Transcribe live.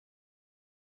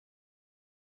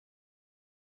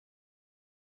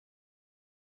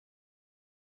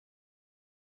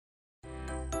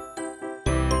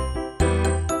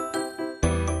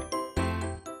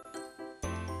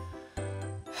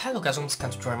Hello guys,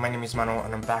 welcome to join. My name is Mano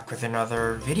and I'm back with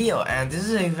another video, and this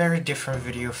is a very different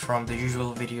video from the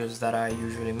usual videos that I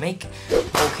usually make.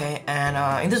 Okay,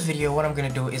 and in this video what I'm gonna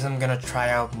do is I'm gonna try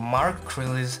out Mark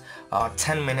Crilley's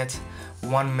 10 minute,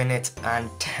 1 minute and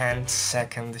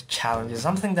 10-second challenge. It's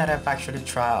something that I've actually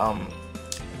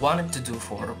wanted to do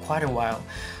for quite a while,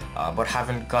 but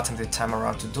haven't gotten the time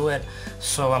around to do it.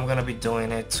 So I'm gonna be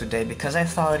doing it today because I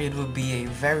thought it would be a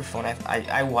very fun.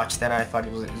 I watched that and I thought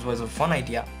it was a fun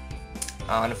idea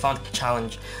and a fun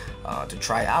challenge to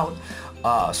try out.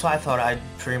 So I thought I'd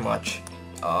pretty much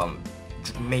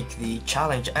make the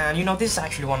challenge. And you know, this is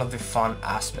actually one of the fun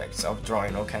aspects of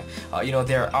drawing. Okay, you know,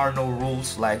 there are no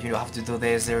rules like you have to do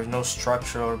this. There's no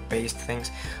structural based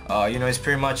things. You know, it's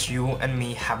pretty much you and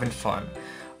me having fun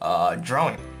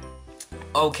drawing.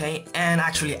 Okay, and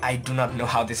actually I do not know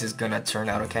how this is gonna turn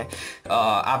out. Okay,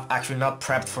 I've actually not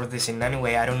prepped for this in any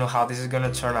way. I don't know how this is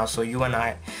gonna turn out, so you and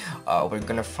I we're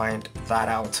gonna find that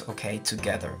out, okay,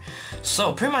 together.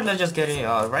 So pretty much let's just get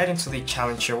right into the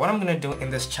challenge here. What I'm gonna do in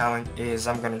this challenge is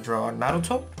I'm gonna draw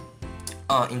Naruto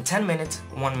in 10 minutes,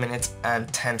 1 minute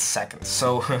and 10 seconds.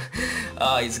 So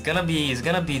it's gonna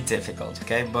be difficult,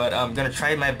 okay, but I'm gonna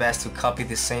try my best to copy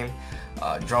the same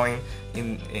drawing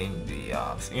in the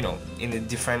you know, in the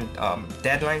different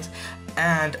deadlines.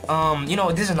 And you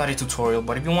know, this is not a tutorial,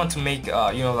 but if you want to make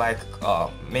you know, like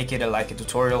make it like a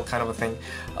tutorial kind of a thing,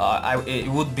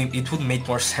 it would make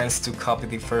more sense to copy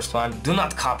the first one. Do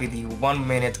not copy the 1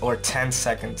 minute or 10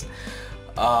 seconds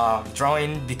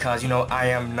drawing, because you know, I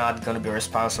am not gonna be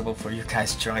responsible for you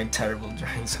guys drawing terrible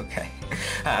drawings, okay?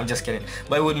 I'm just kidding,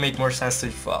 but it would make more sense to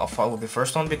follow the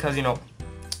first one, because you know,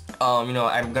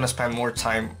 I'm gonna spend more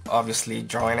time obviously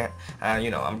drawing it, and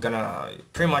you know, I'm gonna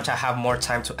pretty much I have more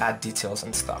time to add details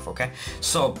and stuff. Okay,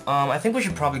 so I think we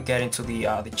should probably get into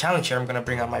the challenge here. I'm gonna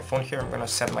bring out my phone here. I'm gonna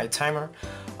set my timer.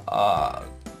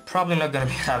 Probably not gonna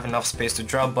have enough space to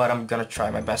draw, but I'm gonna try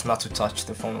my best not to touch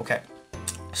the phone. Okay,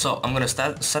 so I'm gonna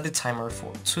set the timer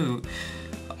for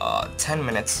 10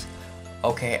 minutes.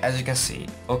 Okay, as you can see.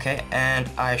 Okay, and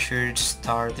I should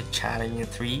start the challenge in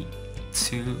 3,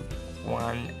 2,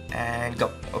 1 and go.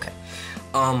 Okay,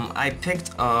 I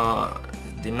picked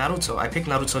the Naruto. I picked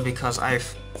Naruto because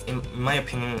in my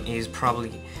opinion, is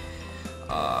probably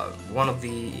one of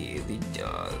the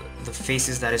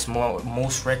faces that is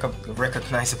most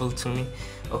recognizable to me.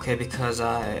 Okay, because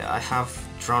I have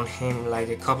drawn him like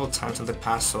a couple times in the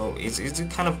past, so it's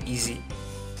kind of easy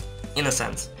in a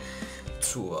sense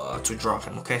to draw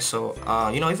him. Okay, so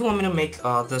you know, if you want me to make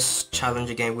this challenge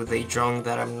again with a drawing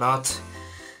that I'm not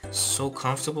so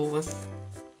comfortable with,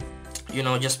 you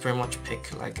know, just pretty much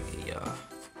pick like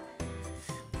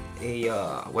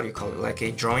what do you call it, like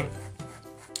a drawing,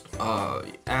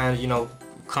 and you know,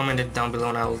 comment it down below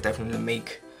and I will definitely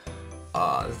make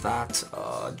that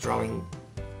drawing,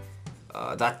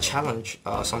 that challenge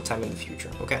sometime in the future.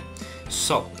 Okay,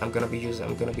 so I'm gonna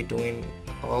be doing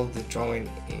all the drawing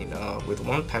in with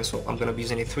one pencil. I'm gonna be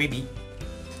using a 3B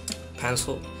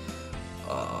pencil,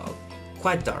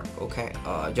 quite dark. Okay,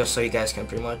 just so you guys can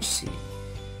pretty much see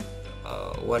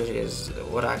what it is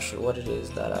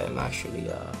that I am actually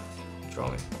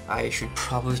drawing. I should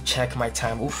probably check my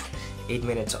time. Oof, 8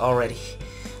 minutes already.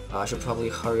 I should probably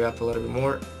hurry up a little bit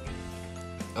more.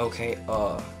 Okay,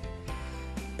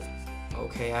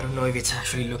 okay, I don't know if it's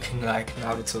actually looking like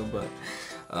Naruto, but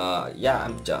yeah,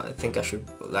 I think I should,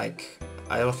 like,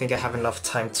 I don't think I have enough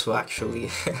time to actually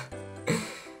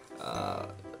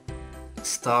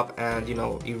stop and, you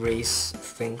know, erase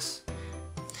things.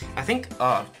 I think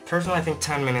personally I think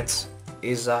 10 minutes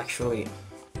is actually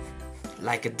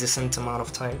like a decent amount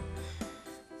of time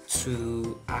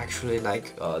to actually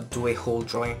like do a whole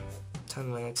drawing.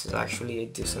 10 minutes is actually a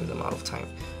decent amount of time,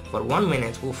 but 1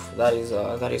 minute, oof, that is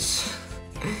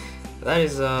that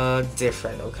is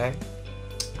different. Okay,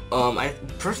 I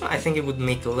personally I think it would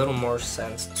make a little more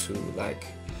sense to like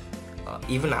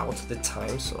even out the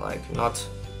time, so like not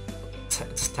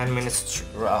 10 minutes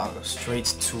straight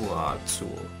to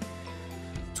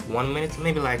 1 minute,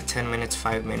 maybe like 10 minutes,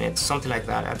 5 minutes, something like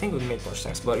that. I think it would make more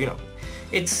sense, but you know,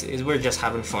 we're just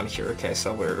having fun here. Okay,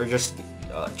 so we're just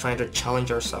trying to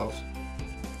challenge ourselves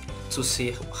to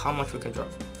see how much we can draw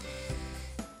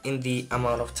in the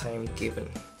amount of time given.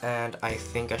 And I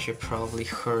think I should probably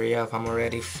hurry up. I'm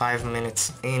already 5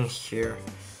 minutes in here,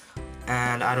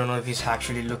 and I don't know if he's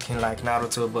actually looking like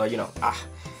Naruto, but you know,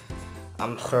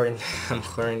 I'm hurrying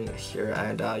here,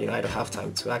 and you know, I don't have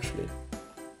time to actually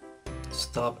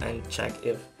stop and check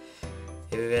if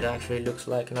it actually looks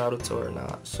like Naruto or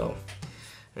not. So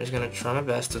I'm just gonna try my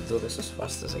best to do this as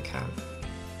fast as I can.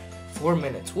 4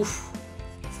 minutes, oof,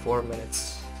 4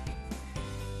 minutes.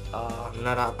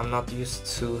 I'm not used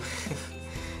to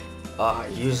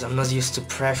I'm not used to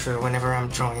pressure whenever I'm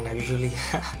drawing. I usually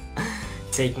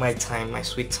take my time, my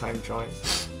sweet time drawing.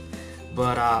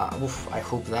 But I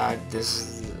hope that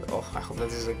this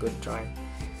is a good drawing,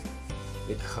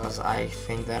 because I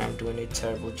think that I'm doing a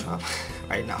terrible job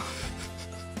right now.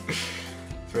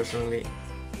 Personally,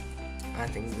 I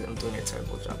think I'm doing a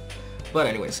terrible job. But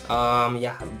anyways,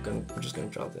 yeah, I'm just gonna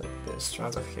draw the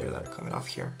strands of hair that are coming off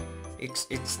here.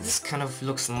 This kind of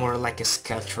looks more like a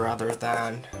sketch rather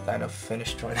than a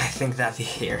finished drawing. I think that the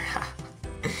hair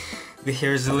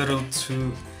is a little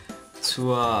too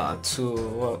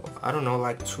well, I don't know,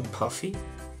 like too puffy.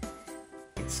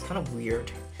 It's kind of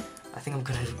weird. I think I'm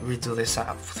gonna redo this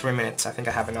for 3 minutes. I think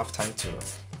I have enough time to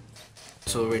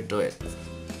redo it.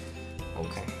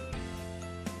 Okay,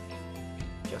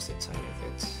 just a tiny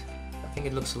bit. I think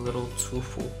it looks a little too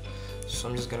full, so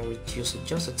I'm just gonna reduce it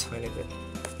just a tiny bit.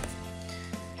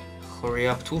 Hurry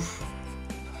up, tooth.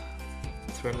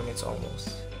 3 minutes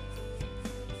almost.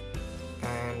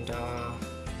 And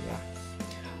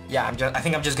yeah, I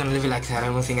think I'm just gonna leave it like that. I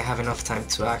don't think I have enough time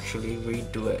to actually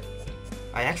redo it.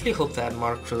 I actually hope that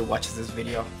Mark Crilley watches this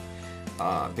video,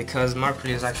 because Mark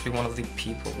Crilley is actually one of the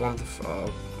people, one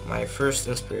of my first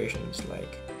inspirations.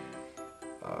 Like,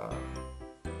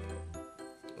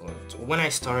 when I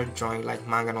started drawing like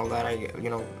manga and all that,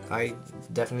 I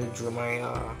definitely drew my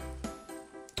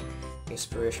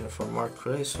inspiration from Mark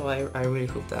Crilley. So I really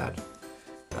hope that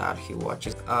he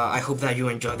watches. I hope that you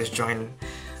enjoy this drawing,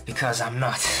 because I'm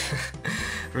not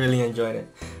really enjoying it.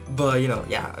 But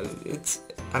yeah,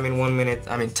 I mean 1 minute,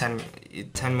 I mean 10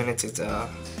 minutes, it's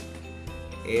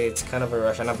kind of a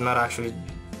rush, and I've not actually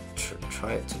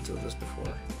tried to do this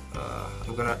before.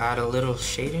 I'm gonna add a little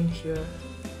shading here,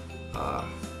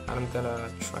 and I'm gonna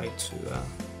try to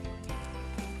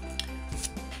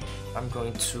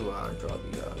draw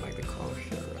the like the color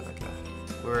here like that.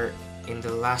 We're in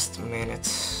the last minute.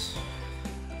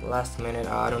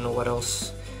 I don't know what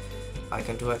else I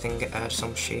can do. I think add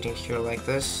some shading here like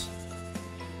this.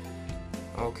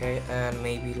 Okay, and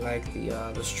maybe like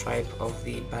the stripe of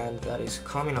the band that is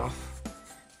coming off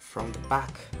from the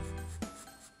back,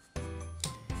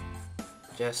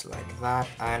 just like that.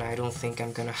 And I don't think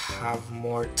I'm gonna have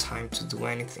more time to do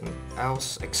anything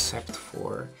else except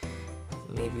for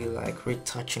maybe like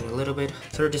retouching a little bit.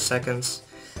 30 seconds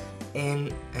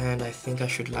in, and I think I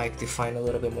should like define a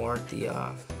little bit more the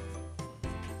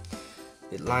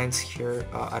lines here.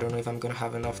 I don't know if I'm gonna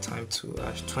have enough time to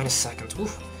 20 seconds.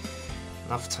 Oof.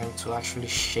 Enough time to actually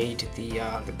shade the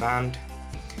band.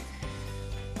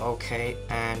 Okay,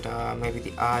 and maybe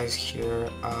the eyes here.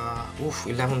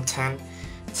 11, 10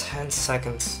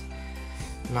 seconds.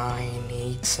 9,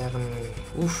 8, 7,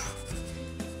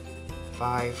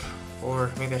 5,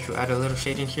 4. Maybe I should add a little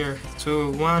shading here.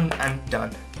 2, 1, and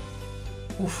done.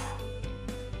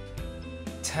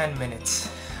 10 minutes.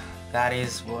 That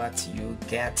is what you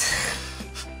get.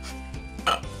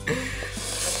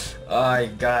 Oh my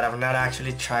god, I've not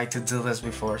actually tried to do this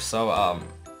before, so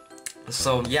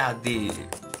yeah, the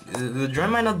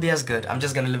drawing might not be as good. I'm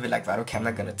just gonna leave it like that. Okay, I'm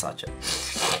not gonna touch it.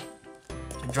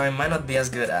 The drawing might not be as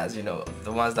good as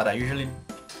the ones that I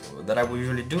would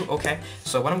usually do. Okay,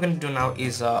 so what I'm gonna do now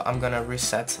is I'm gonna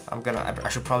reset. I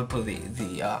should probably put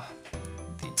the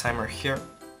timer here,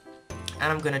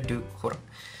 and I'm gonna do, hold on.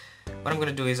 What I'm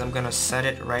gonna do is I'm gonna set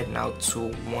it right now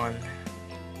to 1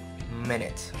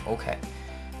 minute. Okay.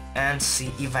 And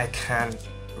see if I can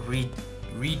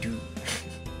redo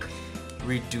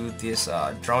this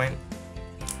drawing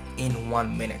in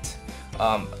 1 minute.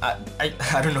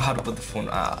 I don't know how to put the phone,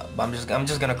 but I'm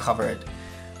just gonna cover it,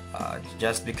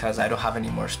 just because I don't have any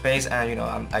more space, and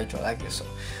I draw like this.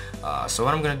 So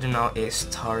what I'm gonna do now is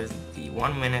start the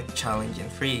 1 minute challenge in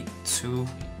 3, 2,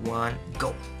 1,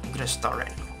 go. I'm gonna start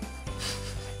right now.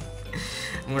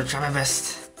 I'm gonna try my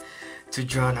best to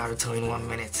draw Naruto in 1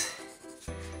 minute.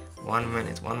 1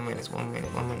 minute.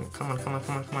 Come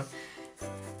on.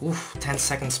 Oof, 10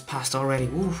 seconds passed already.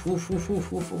 Oof.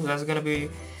 That's gonna be,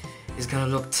 it's gonna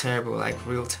look terrible, like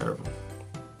real terrible.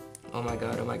 Oh my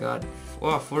god.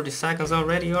 Oh, 40 seconds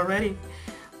already.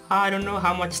 I don't know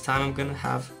how much time I'm gonna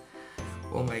have.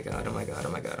 Oh my god.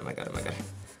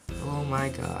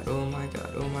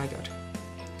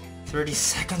 30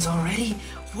 seconds already?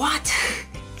 What?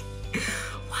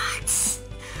 What?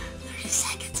 30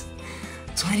 seconds.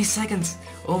 20 seconds.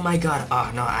 Oh my god.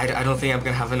 Oh no, I don't think I'm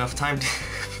gonna have enough time to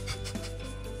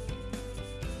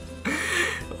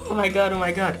Oh my god.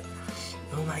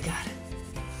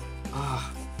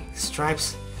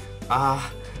 Stripes.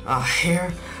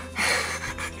 Hair.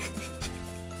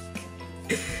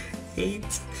 8,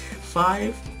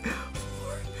 5,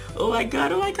 4. Oh my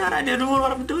god, I don't know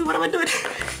what I'm doing, what am I doing?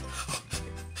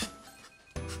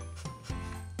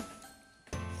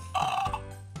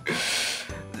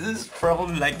 This is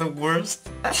probably like the worst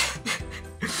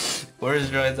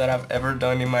worst drawings that I've ever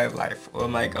done in my life. Oh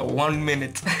my god, 1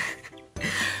 minute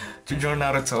to draw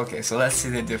Naruto. Okay, so let's see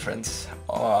the difference.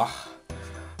 Oh,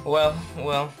 well,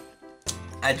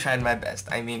 I tried my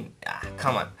best. I mean,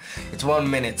 come on, it's 1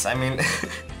 minute. I mean,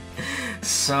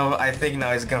 so I think now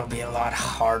it's gonna be a lot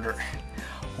harder.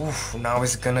 Oof, now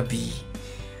it's gonna be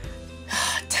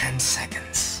 10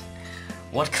 seconds.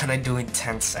 What can I do in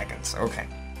 10 seconds? Okay.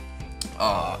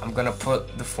 I'm gonna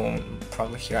put the phone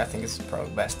probably here. I think it's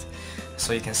probably best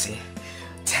so you can see.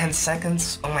 10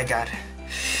 seconds. Oh my god.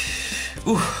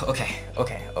 Ooh, okay.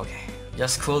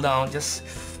 Just cool down, just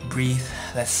breathe.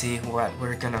 Let's see what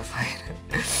we're gonna find.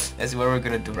 Let's see what we're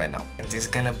gonna do right now. It's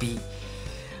gonna be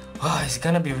it's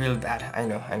gonna be real bad. I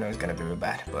know it's gonna be real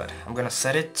bad, but I'm gonna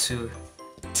set it to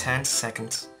 10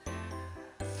 seconds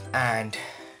and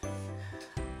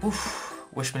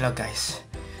wish me luck, guys.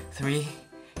 3,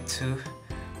 2,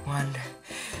 1,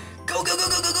 go! Oh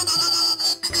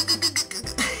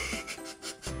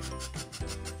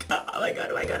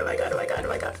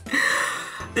my god.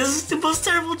 This is the most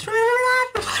terrible trailer.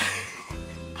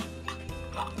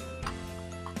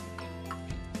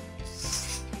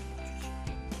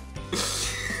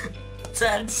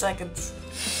 10 seconds.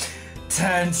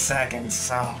 10 seconds.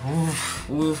 Oh,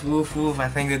 woof. I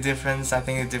think the difference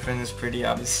is pretty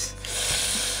obvious.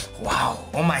 Wow.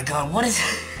 Oh my god, what is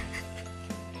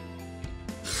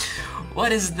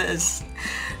what is this?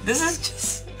 This is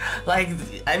just like,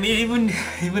 I mean, even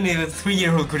a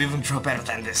 3-year-old could even draw better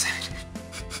than this.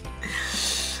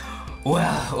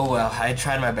 Well, I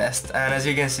tried my best, and as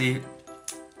you can see,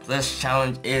 this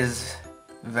challenge is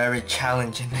very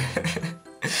challenging.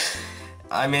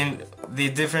 I mean, the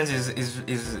difference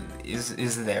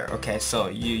is there. Okay, so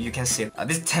you can see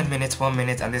this is 10 minutes, 1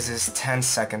 minute, and this is 10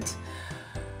 seconds.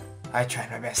 I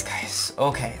tried my best, guys.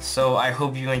 Okay, so I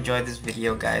hope you enjoyed this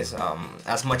video, guys,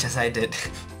 as much as I did.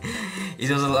 It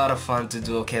was a lot of fun to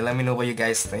do. Okay, let me know what you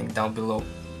guys think down below.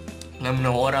 Let me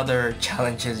know what other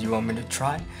challenges you want me to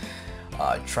try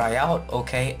out.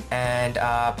 Okay, and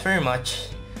pretty much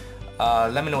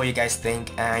let me know what you guys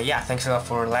think. And yeah, thanks a lot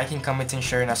for liking, commenting,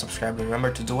 sharing, and subscribing.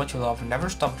 Remember to do what you love, never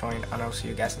stop drawing, and I'll see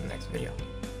you guys in the next video.